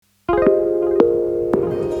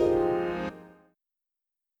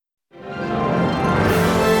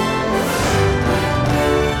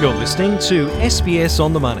listening to SBS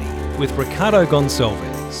On The Money with Ricardo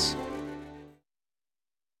Gonçalves.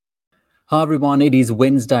 Hi everyone, it is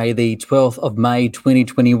Wednesday the 12th of May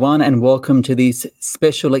 2021 and welcome to this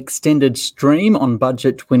special extended stream on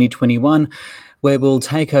Budget 2021 where we'll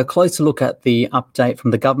take a closer look at the update from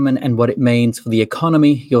the government and what it means for the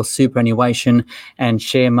economy, your superannuation and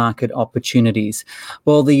share market opportunities.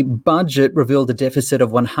 Well, the budget revealed a deficit of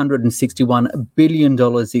 $161 billion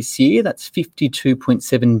this year. That's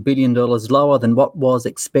 $52.7 billion lower than what was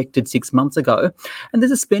expected 6 months ago. And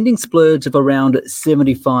there's a spending splurge of around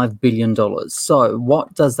 $75 billion. So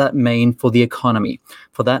what does that mean for the economy?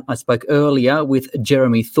 For that, I spoke earlier with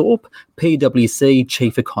Jeremy Thorpe, PwC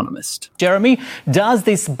Chief Economist. Jeremy, does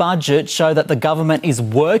this budget show that the government is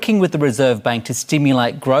working with the Reserve Bank to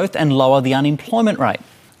stimulate growth and lower the unemployment rate?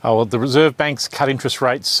 Oh, well, the Reserve Bank's cut interest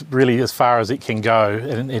rates really as far as it can go,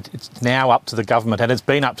 and it's now up to the government, and it's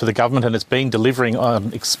been up to the government, and it's been delivering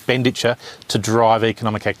on expenditure to drive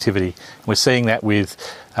economic activity. We're seeing that with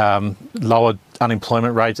lower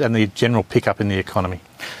unemployment rates and the general pickup in the economy.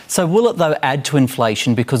 So will it, though, add to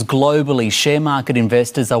inflation? Because globally, share market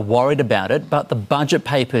investors are worried about it, but the budget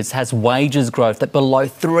papers has wages growth at below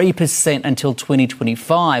 3% until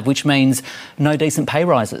 2025, which means no decent pay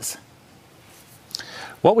rises.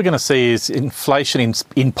 What we're going to see is inflation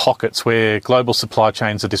in pockets where global supply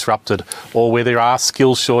chains are disrupted or where there are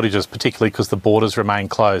skill shortages, particularly because the borders remain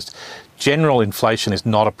closed. General inflation is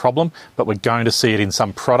not a problem, but we're going to see it in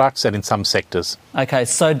some products and in some sectors. OK,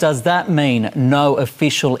 so does that mean no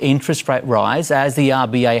official interest rate rise, as the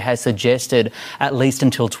RBA has suggested, at least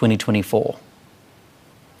until 2024?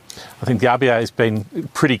 I think the RBA has been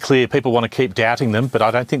pretty clear. People want to keep doubting them, but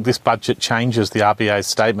I don't think this budget changes the RBA's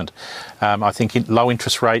statement. I think low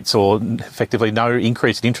interest rates or effectively no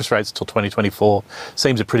increase in interest rates until 2024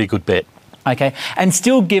 seems a pretty good bet. OK, and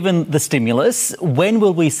still given the stimulus, when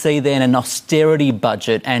will we see then an austerity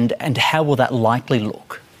budget and how will that likely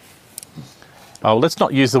look? Oh, let's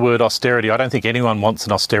not use the word austerity. I don't think anyone wants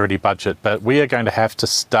an austerity budget, but we are going to have to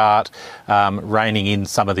start reining in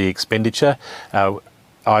some of the expenditure.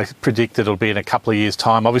 I predict it'll be in a couple of years'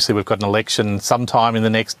 time. Obviously, we've got an election sometime in the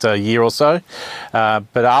next year or so.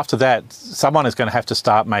 But after that, someone is going to have to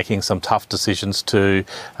start making some tough decisions to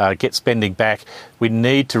get spending back. We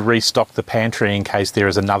need to restock the pantry in case there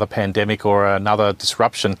is another pandemic or another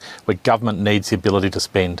disruption where government needs the ability to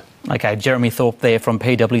spend. OK, Jeremy Thorpe there from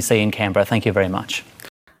PwC in Canberra. Thank you very much.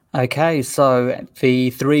 Okay, so the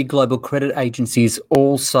three global credit agencies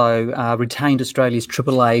also retained Australia's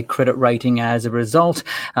AAA credit rating as a result.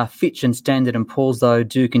 Fitch and Standard & Poor's, though,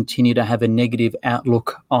 do continue to have a negative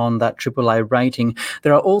outlook on that AAA rating.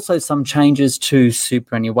 There are also some changes to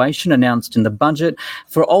superannuation announced in the budget.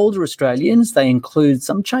 For older Australians, they include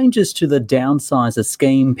some changes to the downsizer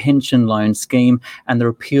scheme, pension loan scheme, and the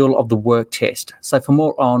repeal of the work test. So for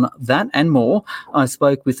more on that and more, I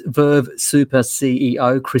spoke with Verve Super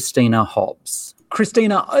CEO Christina Hobbs.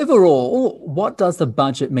 Christina, overall, what does the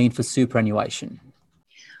budget mean for superannuation?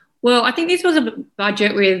 Well, I think this was a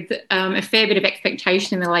budget with a fair bit of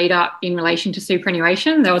expectation in the lead up in relation to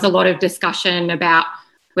superannuation. There was a lot of discussion about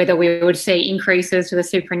whether we would see increases to the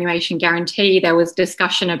superannuation guarantee. There was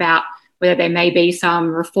discussion about whether there may be some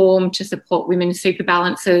reform to support women's super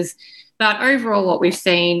balances. But overall, what we've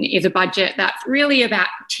seen is a budget that's really about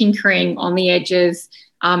tinkering on the edges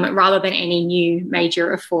rather than any new major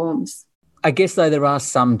reforms. I guess, though, there are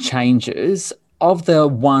some changes. Of the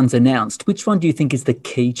ones announced, which one do you think is the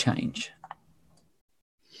key change?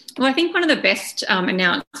 Well, I think one of the best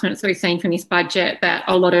announcements we've seen from this budget that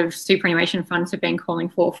a lot of superannuation funds have been calling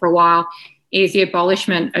for a while is the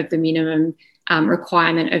abolishment of the minimum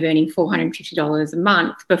requirement of earning $450 a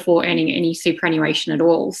month before earning any superannuation at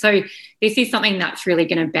all. So this is something that's really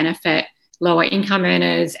going to benefit lower income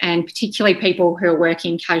earners and particularly people who are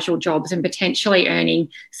working casual jobs and potentially earning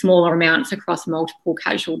smaller amounts across multiple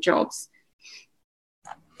casual jobs.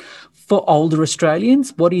 For older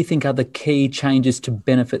Australians, what do you think are the key changes to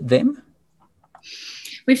benefit them?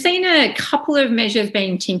 We've seen a couple of measures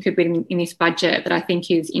being tinkered with in this budget that I think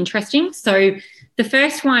is interesting. So the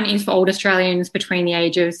first one is for older Australians between the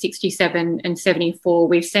age of 67 and 74.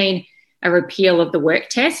 We've seen a repeal of the work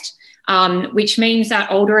test, which means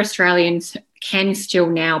that older Australians can still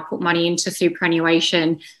now put money into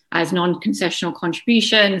superannuation as non-concessional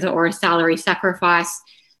contributions or a salary sacrifice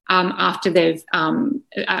after they've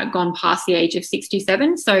gone past the age of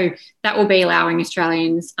 67. So that will be allowing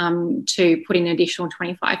Australians to put in an additional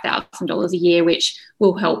 $25,000 a year, which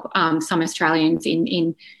will help some Australians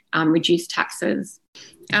in reduced taxes.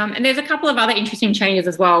 And there's a couple of other interesting changes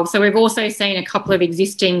as well. So we've also seen a couple of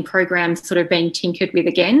existing programs sort of being tinkered with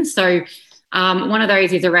again. So One of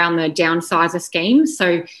those is around the downsizer scheme.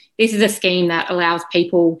 So this is a scheme that allows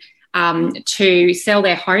people to sell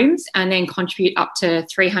their homes and then contribute up to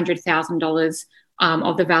 $300,000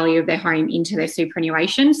 of the value of their home into their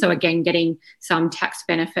superannuation. So again, getting some tax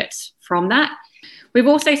benefits from that. We've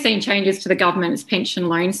also seen changes to the government's pension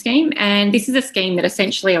loan scheme, and this is a scheme that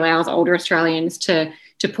essentially allows older Australians to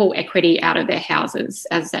pull equity out of their houses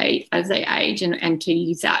as they age and to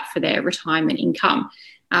use that for their retirement income.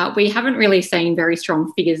 We haven't really seen very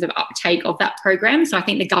strong figures of uptake of that program, so I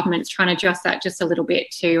think the government's trying to adjust that just a little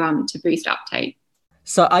bit to boost uptake.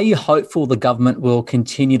 So are you hopeful the government will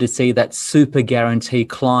continue to see that super guarantee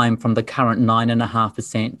climb from the current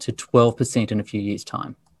 9.5% to 12% in a few years'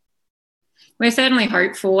 time? We're certainly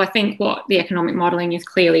hopeful. I think what the economic modelling is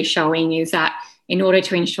clearly showing is that in order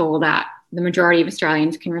to ensure that the majority of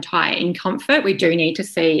Australians can retire in comfort, we do need to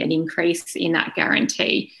see an increase in that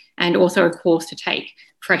guarantee, and also, of course, to take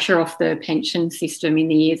pressure off the pension system in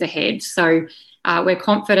the years ahead. So we're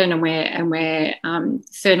confident, and we're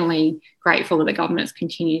certainly grateful that the government has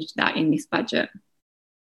continued that in this budget.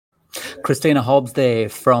 Christina Hobbs there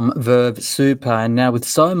from Verve Super. And now with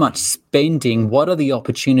so much spending, what are the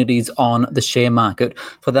opportunities on the share market?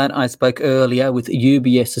 For that, I spoke earlier with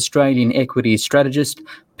UBS Australian equities strategist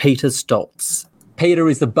Peter Stoltz. Peter,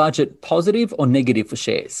 is the budget positive or negative for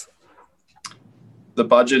shares? The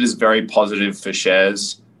budget is very positive for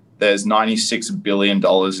shares. There's $96 billion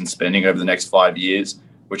in spending over the next 5 years,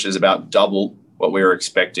 which is about double what we were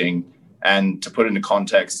expecting. And to put it into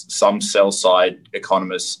context, some sell-side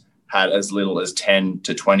economists had as little as $10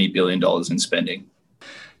 to $20 billion in spending.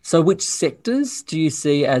 So which sectors do you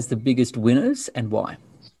see as the biggest winners and why?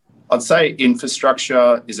 I'd say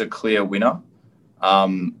infrastructure is a clear winner.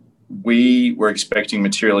 We were expecting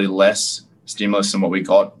materially less stimulus than what we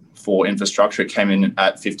got for infrastructure. It came in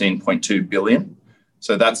at $15.2 billion.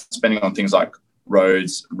 So that's spending on things like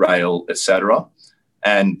roads, rail, etc.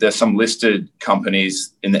 And there's some listed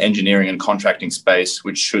companies in the engineering and contracting space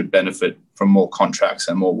which should benefit from more contracts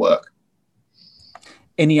and more work.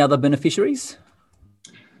 Any other beneficiaries?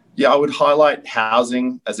 Yeah, I would highlight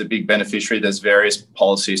housing as a big beneficiary. There's various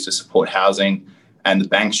policies to support housing, and the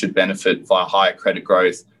banks should benefit via higher credit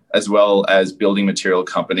growth, as well as building material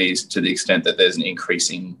companies to the extent that there's an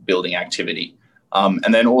increasing building activity.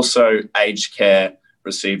 And then also aged care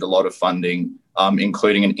received a lot of funding,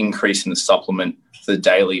 including an increase in the supplement for the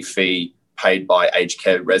daily fee paid by aged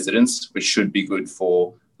care residents, which should be good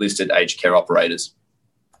for listed aged care operators.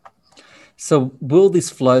 So will this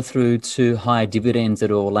flow through to higher dividends at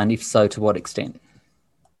all? And if so, to what extent?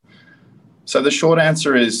 So the short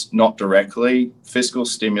answer is not directly. Fiscal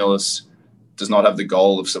stimulus does not have the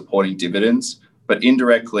goal of supporting dividends, but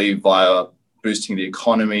indirectly via boosting the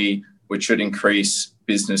economy, which should increase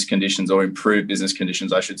business conditions or improve business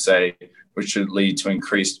conditions, I should say, which should lead to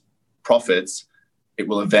increased profits, it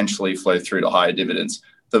will eventually flow through to higher dividends.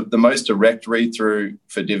 The most direct read-through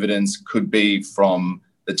for dividends could be from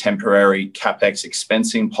the temporary CapEx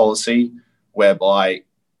expensing policy, whereby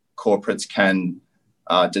corporates can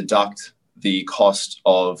deduct the cost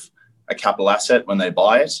of a capital asset when they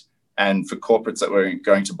buy it. And for corporates that were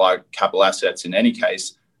going to buy capital assets in any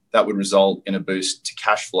case, that would result in a boost to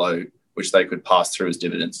cash flow, which they could pass through as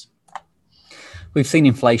dividends. We've seen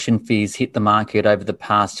inflation fears hit the market over the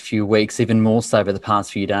past few weeks, even more so over the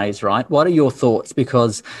past few days, right? What are your thoughts?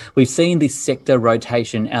 Because we've seen this sector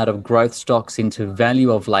rotation out of growth stocks into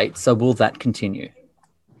value of late. So will that continue?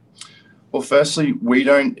 Well, firstly, we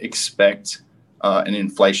don't expect an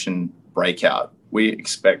inflation breakout. We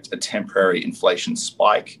expect a temporary inflation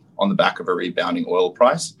spike on the back of a rebounding oil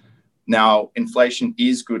price. Now, inflation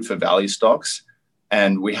is good for value stocks,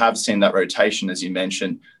 and we have seen that rotation, as you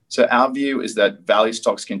mentioned. So our view is that value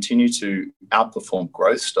stocks continue to outperform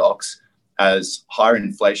growth stocks as higher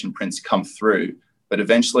inflation prints come through. But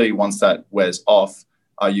eventually, once that wears off,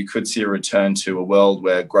 you could see a return to a world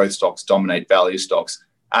where growth stocks dominate value stocks,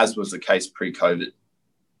 as was the case pre-COVID.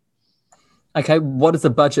 Okay, what does the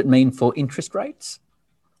budget mean for interest rates?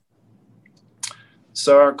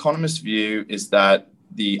 So our economist view is that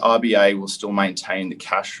the RBA will still maintain the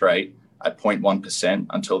cash rate at 0.1%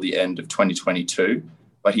 until the end of 2022.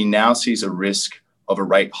 But he now sees a risk of a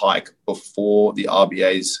rate hike before the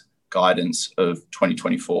RBA's guidance of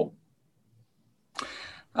 2024.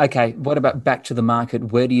 Okay, what about back to the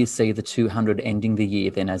market? Where do you see the 200 ending the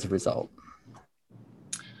year then as a result?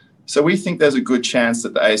 So we think there's a good chance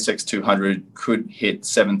that the ASX 200 could hit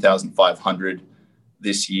 7,500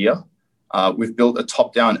 this year. We've built a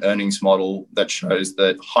top-down earnings model that shows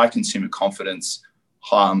that high consumer confidence,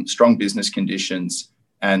 strong business conditions,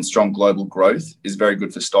 and strong global growth is very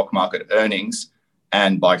good for stock market earnings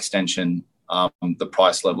and, by extension, the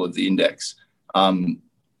price level of the index.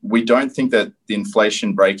 We don't think that the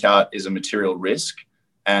inflation breakout is a material risk,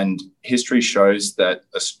 and history shows that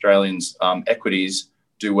Australians' equities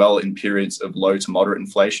do well in periods of low to moderate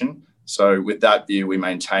inflation. So with that view, we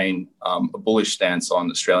maintain a bullish stance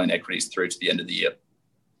on Australian equities through to the end of the year.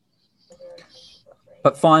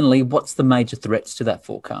 But finally, what's the major threats to that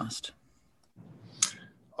forecast?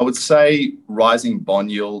 I would say rising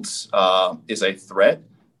bond yields is a threat,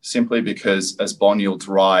 simply because as bond yields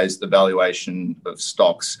rise, the valuation of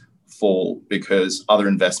stocks fall because other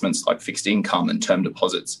investments like fixed income and term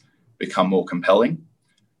deposits become more compelling.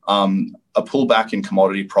 A pullback in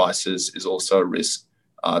commodity prices is also a risk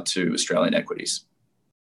to Australian equities.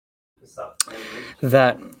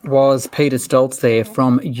 That was Peter Stoltz there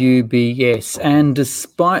from UBS. And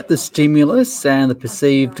despite the stimulus and the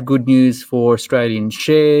perceived good news for Australian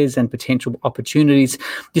shares and potential opportunities,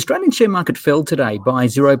 the Australian share market fell today by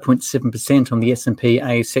 0.7% on the S&P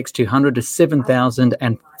ASX 200 to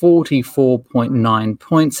 7,044.9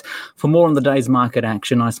 points. For more on the day's market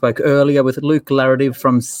action, I spoke earlier with Luke Larrative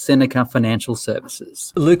from Seneca Financial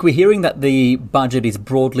Services. Luke, we're hearing that the budget is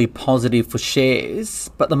broadly positive for shares,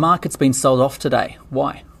 but the market's been sold off today.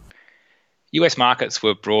 Why? US markets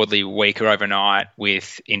were broadly weaker overnight,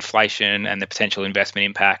 with inflation and the potential investment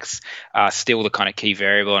impacts still the kind of key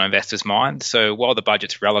variable on investors' minds. So while the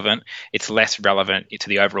budget's relevant, it's less relevant to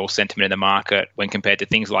the overall sentiment in the market when compared to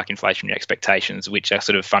things like inflationary expectations, which are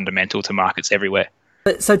sort of fundamental to markets everywhere.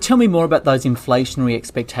 So tell me more about those inflationary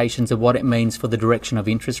expectations and what it means for the direction of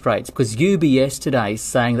interest rates, because UBS today is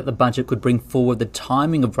saying that the budget could bring forward the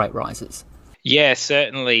timing of rate rises. Yeah,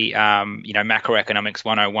 certainly, macroeconomics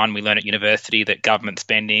 101, we learn at university that government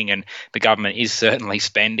spending, and the government is certainly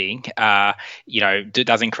spending,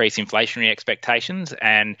 does increase inflationary expectations.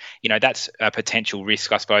 And, that's a potential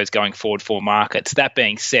risk, I suppose, going forward for markets. That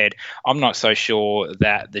being said, I'm not so sure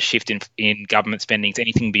that the shift in government spending is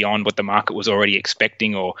anything beyond what the market was already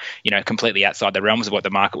expecting, or, completely outside the realms of what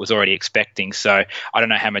the market was already expecting. So I don't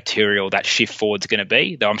know how material that shift forward is going to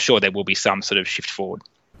be, though I'm sure there will be some sort of shift forward.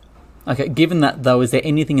 Okay, given that though, is there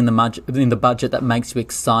anything in the budget that makes you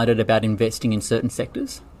excited about investing in certain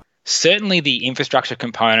sectors? Certainly the infrastructure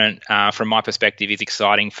component, from my perspective, is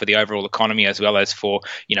exciting for the overall economy as well as for,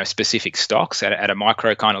 specific stocks at a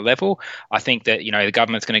micro kind of level. I think that, the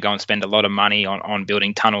government's going to go and spend a lot of money on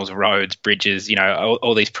building tunnels, roads, bridges,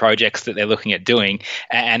 all these projects that they're looking at doing.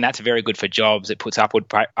 And that's very good for jobs. It puts upward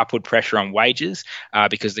pressure on wages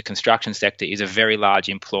because the construction sector is a very large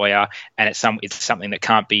employer, and it's something that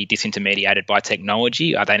can't be disintermediated by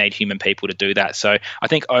technology. They need human people to do that. So I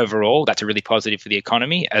think overall that's a really positive for the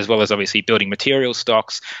economy, as well as obviously building material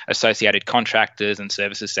stocks, associated contractors and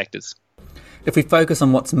services sectors. If we focus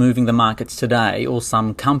on what's moving the markets today, or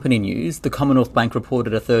some company news, the Commonwealth Bank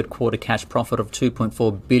reported a third quarter cash profit of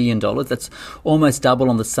 $2.4 billion. That's almost double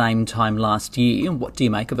on the same time last year. What do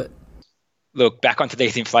you make of it? Look, back onto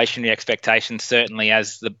these inflationary expectations, certainly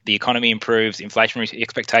as the economy improves, inflationary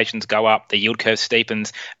expectations go up, the yield curve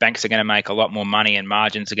steepens, banks are going to make a lot more money and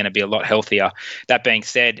margins are going to be a lot healthier. That being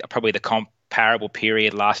said, probably the comparable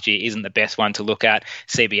period last year isn't the best one to look at.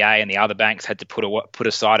 CBA and the other banks had to put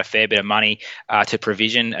aside a fair bit of money to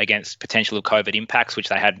provision against potential COVID impacts, which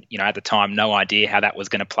they had, at the time, no idea how that was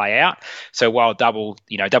going to play out. So while double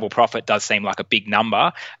profit does seem like a big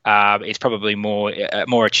number, it's probably more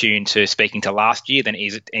attuned to speaking to last year than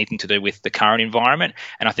is anything to do with the current environment.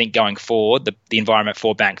 And I think going forward, the environment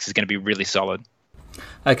for banks is going to be really solid.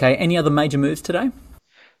 Okay, any other major moves today?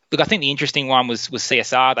 Look, I think the interesting one was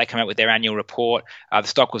CSR. They came out with their annual report. The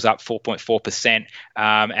stock was up 4.4%,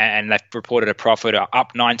 and they've reported a profit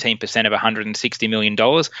up 19% of $160 million.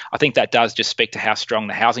 I think that does just speak to how strong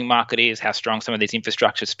the housing market is, how strong some of this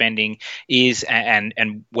infrastructure spending is,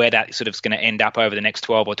 and where that sort of is going to end up over the next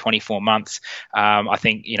 12 or 24 months. I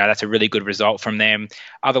think, that's a really good result from them.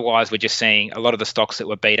 Otherwise, we're just seeing a lot of the stocks that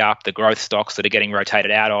were beat up, the growth stocks that are getting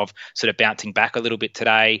rotated out of, sort of bouncing back a little bit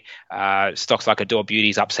today. Stocks like Adore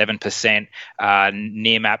Beauty's up 7%,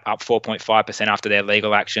 Nearmap up 4.5% after their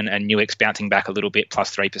legal action, and Nuix bouncing back a little bit,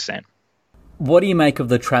 plus 3%. What do you make of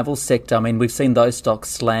the travel sector? I mean, we've seen those stocks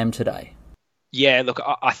slam today. Yeah, look,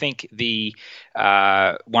 I think the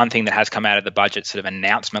one thing that has come out of the budget sort of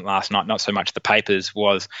announcement last night, not so much the papers,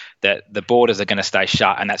 was that the borders are going to stay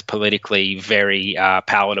shut, and that's politically very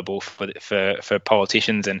palatable for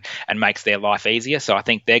politicians and makes their life easier. So I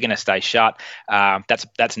think they're going to stay shut.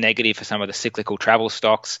 That's negative for some of the cyclical travel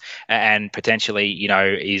stocks, and potentially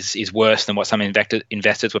is worse than what some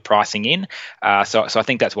investors were pricing in. So I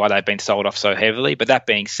think that's why they've been sold off so heavily. But that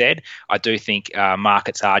being said, I do think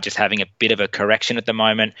markets are just having a bit of a correction at the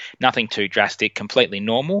moment. Nothing too drastic fantastic, completely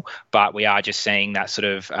normal, but we are just seeing that sort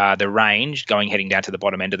of the range heading down to the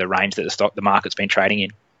bottom end of the range that the market's been trading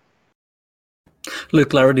in.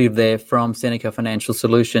 Luke Laretive there from Seneca Financial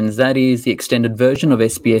Solutions. That is the extended version of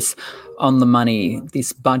SBS On the Money,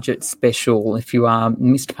 this budget special. If you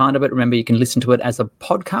missed part of it, remember you can listen to it as a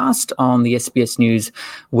podcast on the SBS News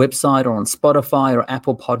website or on Spotify or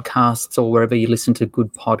Apple Podcasts or wherever you listen to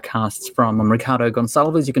good podcasts from. I'm Ricardo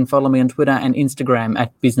Gonçalves. You can follow me on Twitter and Instagram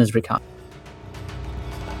at BusinessRicardo.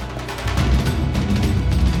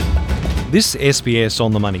 This SBS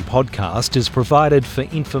On the Money podcast is provided for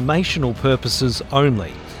informational purposes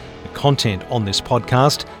only. The content on this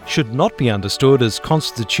podcast should not be understood as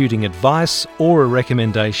constituting advice or a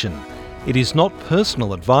recommendation. It is not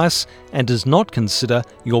personal advice and does not consider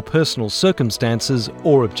your personal circumstances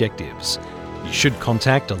or objectives. You should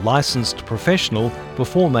contact a licensed professional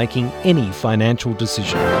before making any financial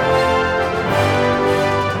decision.